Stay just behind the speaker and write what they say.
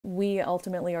we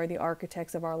ultimately are the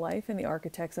architects of our life and the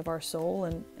architects of our soul,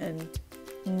 and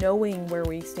knowing where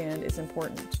we stand is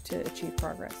important to achieve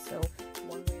progress. So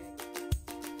one way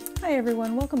Hi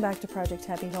everyone, welcome back to Project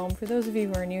Happy Home. For those of you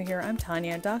who are new here, I'm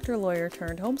Tanya, doctor, lawyer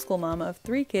turned homeschool mama of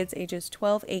 3 kids ages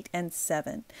 12, 8, and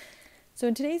 7. So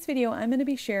in today's video, I'm going to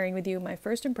be sharing with you my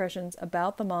first impressions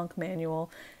about the Monk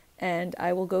Manual, and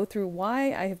I will go through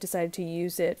why I have decided to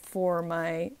use it for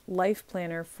my life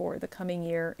planner for the coming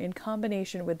year in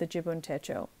combination with the Jibun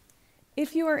Techo.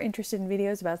 If you are interested in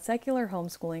videos about secular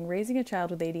homeschooling, raising a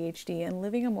child with ADHD, and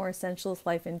living a more essentialist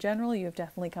life in general, you have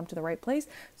definitely come to the right place,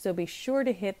 so be sure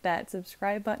to hit that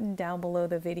subscribe button down below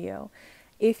the video.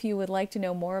 If you would like to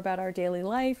know more about our daily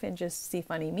life and just see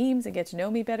funny memes and get to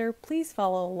know me better, please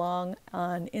follow along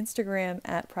on Instagram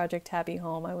at Project Happy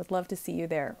Home. I would love to see you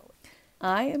there.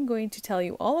 I am going to tell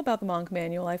you all about the Monk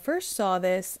Manual. I first saw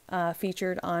this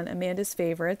featured on Amanda's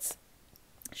Favorites.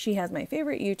 She has my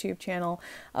favorite YouTube channel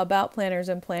about planners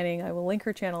and planning. I will link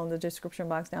her channel in the description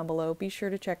box down below. Be sure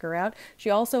to check her out.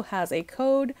 She also has a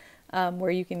code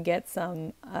where you can get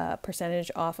some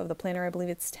percentage off of the planner. I believe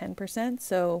it's 10%,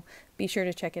 so be sure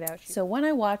to check it out. So when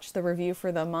I watched the review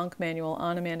for the Monk Manual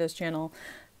on Amanda's channel,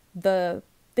 the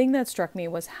thing that struck me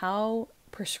was how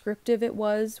prescriptive it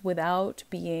was without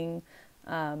being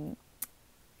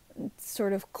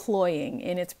sort of cloying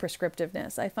in its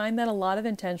prescriptiveness. I find that a lot of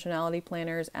intentionality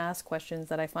planners ask questions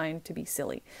that I find to be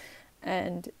silly,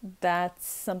 and that's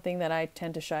something that I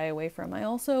tend to shy away from. I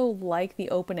also like the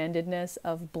open-endedness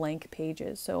of blank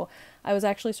pages, so I was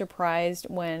actually surprised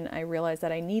when I realized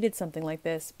that I needed something like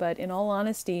this, but in all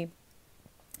honesty,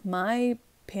 my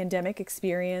pandemic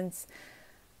experience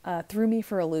threw me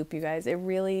for a loop, you guys. It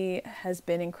really has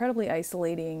been incredibly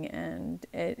isolating, and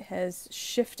it has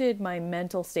shifted my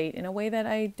mental state in a way that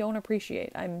I don't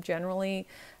appreciate. I'm generally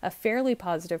a fairly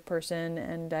positive person,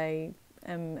 and I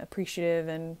am appreciative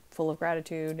and full of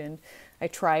gratitude, and I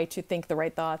try to think the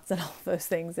right thoughts and all those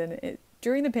things. And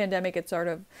during the pandemic, it sort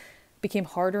of became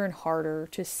harder and harder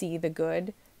to see the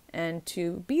good and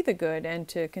to be the good and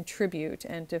to contribute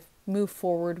and to move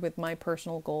forward with my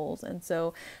personal goals. And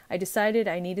so I decided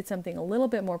I needed something a little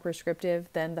bit more prescriptive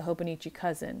than the Hobonichi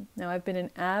Cousin. Now, I've been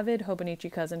an avid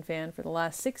Hobonichi Cousin fan for the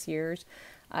last 6 years.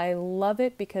 I love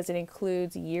it because it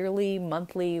includes yearly,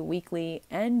 monthly, weekly,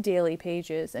 and daily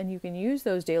pages, and you can use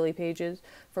those daily pages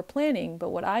for planning, but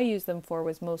what I used them for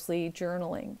was mostly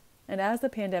journaling. And as the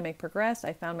pandemic progressed,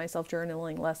 I found myself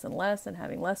journaling less and less and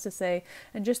having less to say.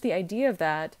 And just the idea of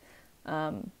that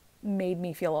made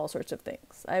me feel all sorts of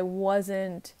things. I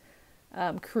wasn't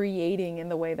creating in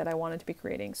the way that I wanted to be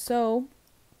creating. So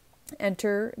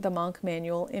enter the Monk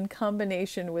Manual in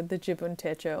combination with the Jibun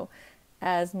Techo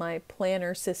as my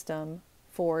planner system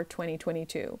for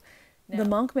 2022. Now, the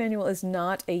Monk Manual is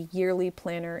not a yearly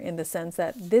planner in the sense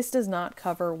that this does not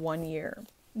cover 1 year.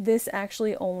 This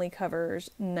actually only covers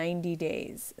 90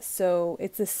 days. So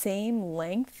it's the same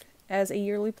length as a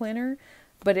yearly planner,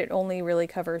 but it only really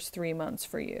covers 3 months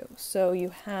for you. So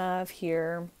you have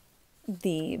here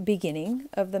the beginning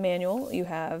of the manual. You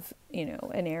have,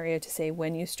 an area to say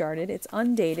when you started. It's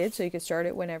undated, so you can start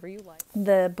it whenever you like.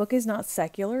 The book is not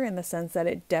secular in the sense that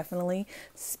it definitely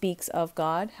speaks of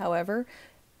God. However,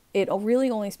 it really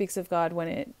only speaks of God when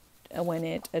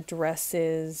it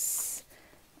addresses,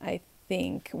 I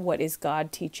think, what is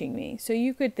God teaching me. So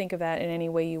you could think of that in any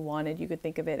way you wanted. You could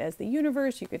think of it as the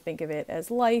universe, you could think of it as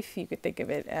life, you could think of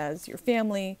it as your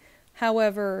family,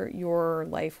 however your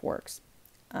life works.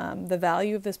 The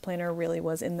value of this planner really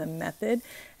was in the method,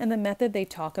 and the method they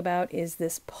talk about is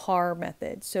this PAR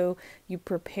method. So you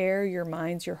prepare your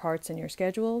minds, your hearts, and your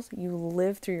schedules. You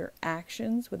live through your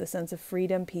actions with a sense of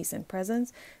freedom, peace, and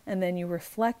presence, and then you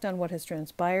reflect on what has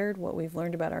transpired, what we've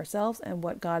learned about ourselves, and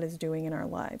what God is doing in our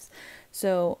lives.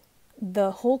 So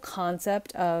the whole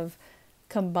concept of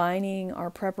combining our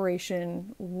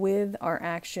preparation with our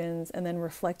actions and then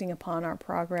reflecting upon our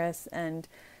progress and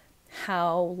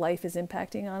how life is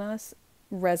impacting on us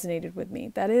resonated with me.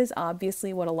 That is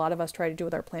obviously what a lot of us try to do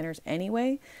with our planners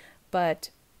anyway, but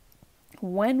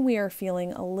when we are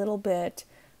feeling a little bit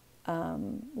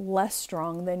less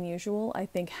strong than usual, I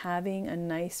think having a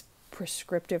nice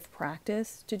prescriptive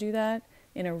practice to do that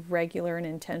in a regular and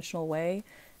intentional way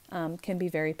can be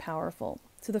very powerful.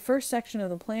 So the first section of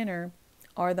the planner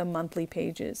are the monthly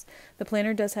pages. The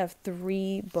planner does have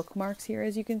 3 bookmarks here,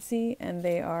 as you can see, and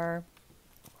they are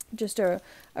just a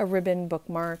ribbon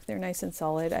bookmark. They're nice and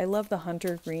solid. I love the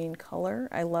hunter green color.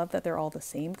 I love that they're all the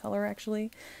same color, actually.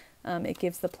 It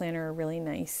gives the planner a really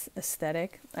nice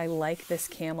aesthetic. I like this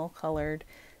camel colored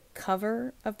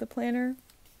cover of the planner.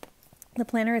 The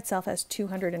planner itself has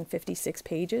 256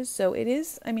 pages, so it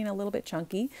is, I mean, a little bit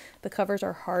chunky. The covers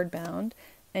are hardbound,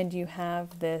 and you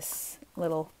have this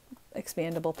little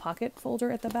expandable pocket folder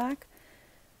at the back.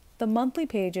 The monthly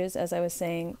pages, as I was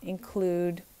saying,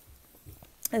 include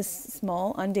a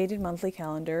small undated monthly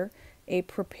calendar, a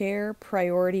prepare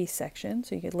priority section,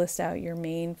 so you could list out your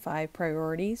main 5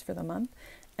 priorities for the month,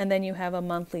 and then you have a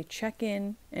monthly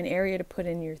check-in, an area to put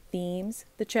in your themes.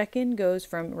 The check-in goes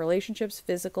from relationships,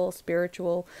 physical,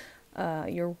 spiritual,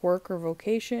 your work or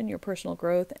vocation, your personal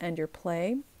growth, and your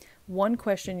play. One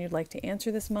question you'd like to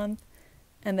answer this month,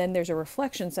 and then there's a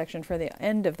reflection section for the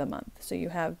end of the month. So you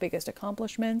have biggest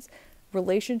accomplishments,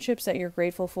 relationships that you're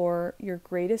grateful for, your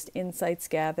greatest insights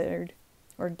gathered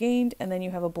or gained, and then you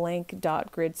have a blank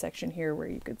dot grid section here where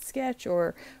you could sketch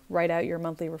or write out your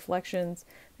monthly reflections.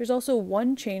 There's also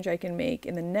one change I can make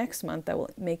in the next month that will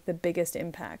make the biggest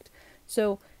impact.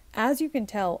 So as you can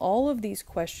tell, all of these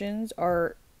questions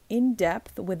are in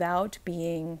depth without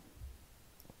being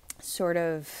sort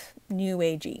of new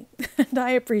agey, and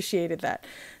I appreciated that.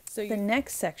 So the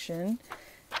next section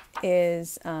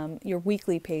is your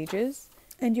weekly pages.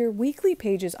 And your weekly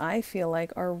pages, I feel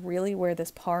like, are really where this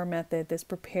PAR method, this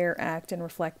prepare, act, and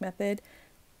reflect method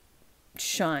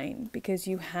shine, because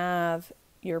you have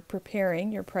your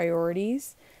preparing, your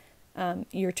priorities,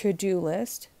 your to-do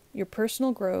list, your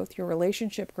personal growth, your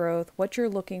relationship growth, what you're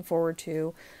looking forward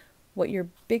to, what your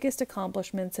biggest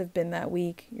accomplishments have been that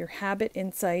week, your habit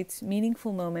insights,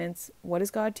 meaningful moments, what is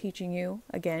God teaching you?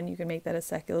 Again, you can make that as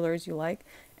secular as you like,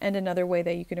 and another way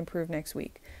that you can improve next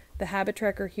week. The habit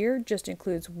tracker here just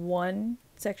includes one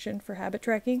section for habit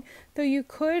tracking, though you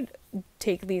could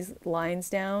take these lines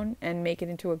down and make it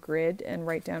into a grid and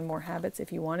write down more habits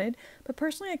if you wanted. But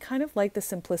personally, I kind of like the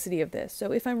simplicity of this.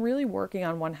 So if I'm really working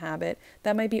on one habit,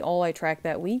 that might be all I track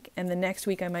that week, and the next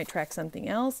week I might track something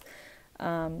else,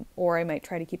 or I might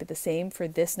try to keep it the same for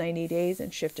this 90 days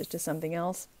and shift it to something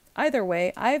else. Either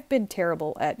way, I've been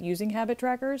terrible at using habit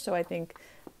trackers, so I think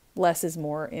less is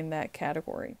more in that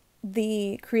category.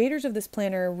 The creators of this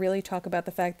planner really talk about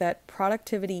the fact that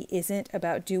productivity isn't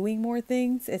about doing more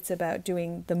things, it's about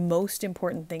doing the most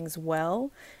important things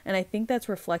well. And I think that's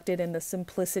reflected in the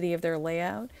simplicity of their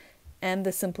layout and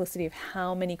the simplicity of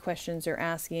how many questions they're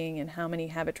asking and how many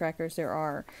habit trackers there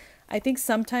are. I think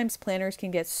sometimes planners can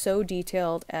get so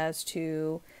detailed as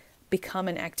to become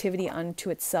an activity unto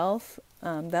itself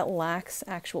that lacks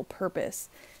actual purpose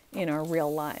in our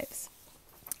real lives.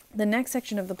 The next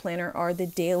section of the planner are the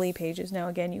daily pages. Now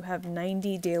again, you have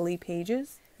 90 daily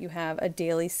pages. You have a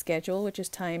daily schedule, which is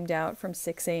timed out from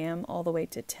 6 a.m. all the way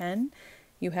to 10.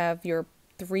 You have your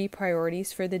 3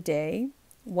 priorities for the day,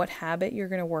 what habit you're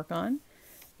going to work on.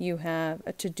 You have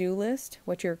a to-do list,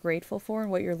 what you're grateful for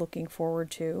and what you're looking forward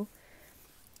to,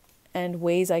 and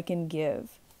ways I can give.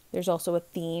 There's also a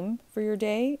theme for your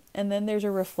day, and then there's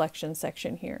a reflection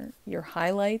section here. Your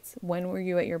highlights, when were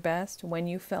you at your best, when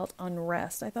you felt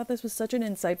unrest. I thought this was such an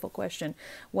insightful question.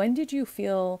 When did you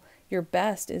feel your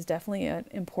best is definitely an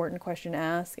important question to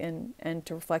ask and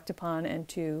to reflect upon and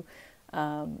to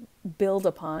build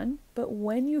upon. But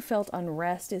when you felt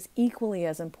unrest is equally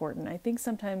as important. I think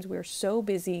sometimes we're so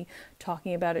busy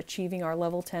talking about achieving our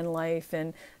level 10 life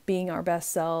and being our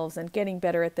best selves and getting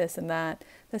better at this and that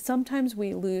sometimes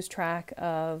we lose track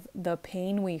of the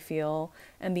pain we feel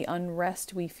and the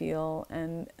unrest we feel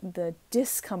and the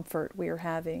discomfort we are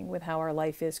having with how our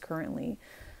life is currently.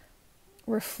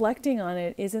 Reflecting on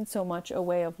it isn't so much a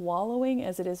way of wallowing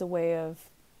as it is a way of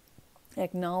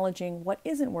acknowledging what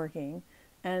isn't working,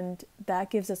 and that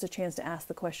gives us a chance to ask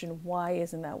the question, why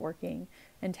isn't that working,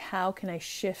 and how can I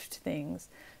shift things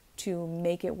to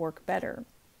make it work better,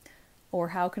 or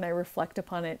how can I reflect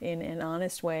upon it in an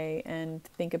honest way and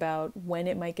think about when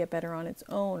it might get better on its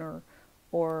own,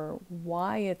 or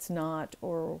why it's not,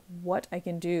 or what I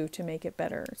can do to make it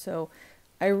better. So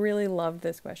I really love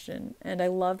this question, and I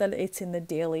love that it's in the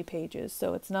daily pages,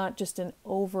 so it's not just an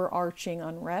overarching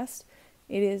unrest.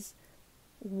 It is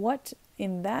what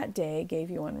in that day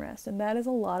gave you unrest. And that is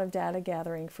a lot of data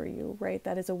gathering for you, right?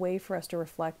 That is a way for us to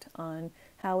reflect on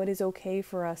how it is okay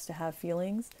for us to have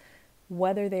feelings,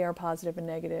 whether they are positive and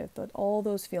negative, but all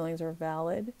those feelings are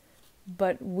valid.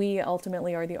 But we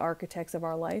ultimately are the architects of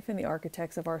our life and the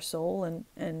architects of our soul,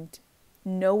 and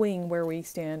knowing where we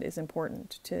stand is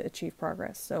important to achieve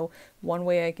progress. So one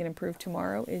way I can improve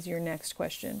tomorrow is your next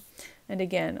question. And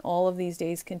again, all of these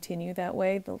days continue that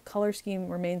way. The color scheme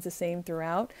remains the same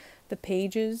throughout. The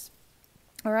pages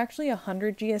are actually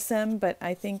 100 GSM, but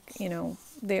I think,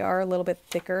 they are a little bit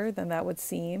thicker than that would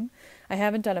seem. I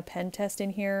haven't done a pen test in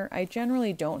here. I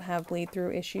generally don't have bleed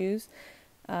through issues.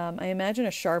 I imagine a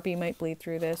Sharpie might bleed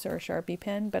through this, or a Sharpie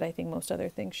pen, but I think most other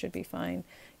things should be fine.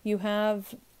 You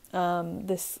have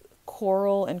this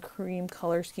coral and cream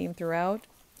color scheme throughout.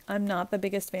 I'm not the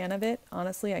biggest fan of it.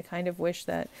 Honestly, I kind of wish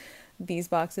that these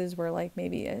boxes were like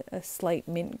maybe a slight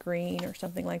mint green or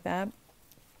something like that.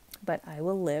 But I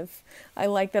will live. I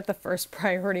like that the first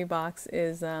priority box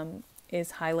is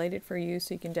highlighted for you,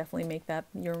 so you can definitely make that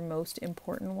your most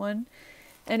important one.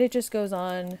 And it just goes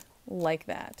on like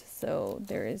that. So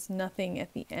there is nothing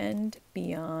at the end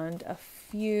beyond a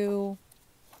few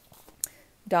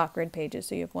dot grid pages.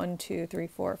 So you have 1, 2, 3,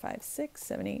 4, 5, 6,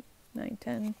 7, 8, 9,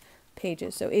 10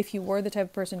 pages. So if you were the type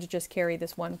of person to just carry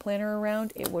this one planner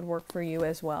around, it would work for you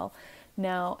as well.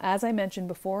 Now, as I mentioned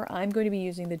before, I'm going to be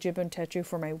using the Jibun Techu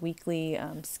for my weekly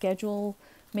schedule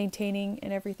maintaining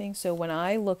and everything. So when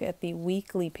I look at the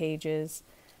weekly pages,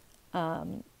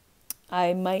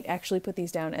 I might actually put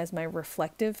these down as my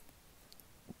reflective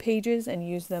pages and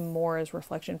use them more as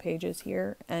reflection pages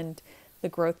here, and the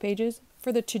growth pages.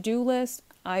 For the to-do list,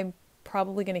 I'm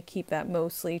probably going to keep that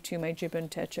mostly to my Jibun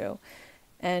Techo.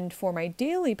 And for my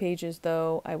daily pages,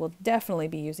 though, I will definitely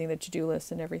be using the to-do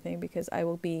list and everything, because I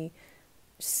will be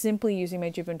simply using my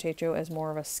Jibun Techo as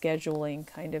more of a scheduling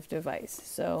kind of device.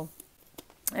 So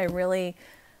I really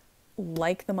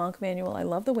like the Monk Manual. I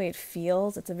love the way it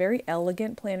feels. It's a very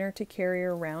elegant planner to carry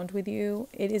around with you.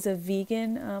 It is a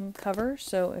vegan cover,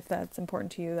 so if that's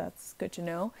important to you, that's good to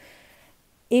know.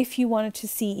 If you wanted to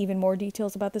see even more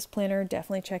details about this planner,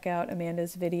 definitely check out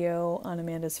Amanda's video on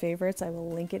Amanda's favorites. I will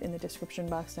link it in the description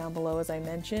box down below, as I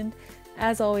mentioned.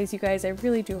 As always, you guys, I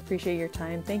really do appreciate your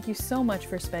time. Thank you so much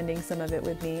for spending some of it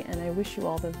with me, and I wish you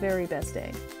all the very best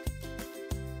day.